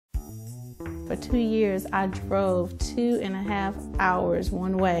For 2 years, I drove 2.5 hours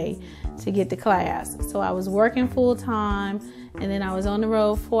one way to get to class. So I was working full time, and then I was on the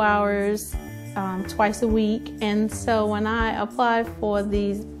road 4 hours twice a week. And so when I applied for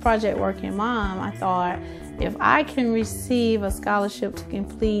the Project Working Mom, I thought, if I can receive a scholarship to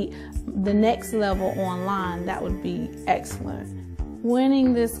complete the next level online, that would be excellent.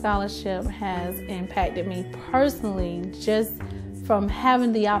 Winning this scholarship has impacted me personally, just from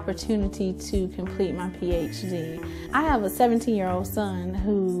having the opportunity to complete my PhD. I have a 17-year-old son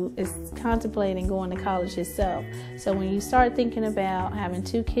who is contemplating going to college himself. So when you start thinking about having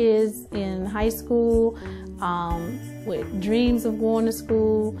 2 kids in high school, with dreams of going to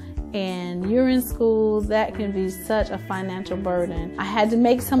school, and you're in school, that can be such a financial burden. I had to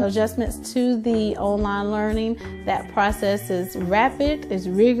make some adjustments to the online learning. That process is rapid, it's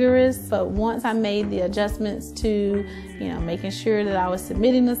rigorous, but once I made the adjustments to, making sure that I was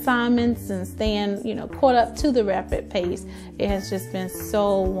submitting assignments and staying, caught up to the rapid pace, it has just been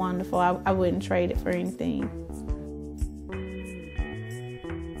so wonderful. I wouldn't trade it for anything.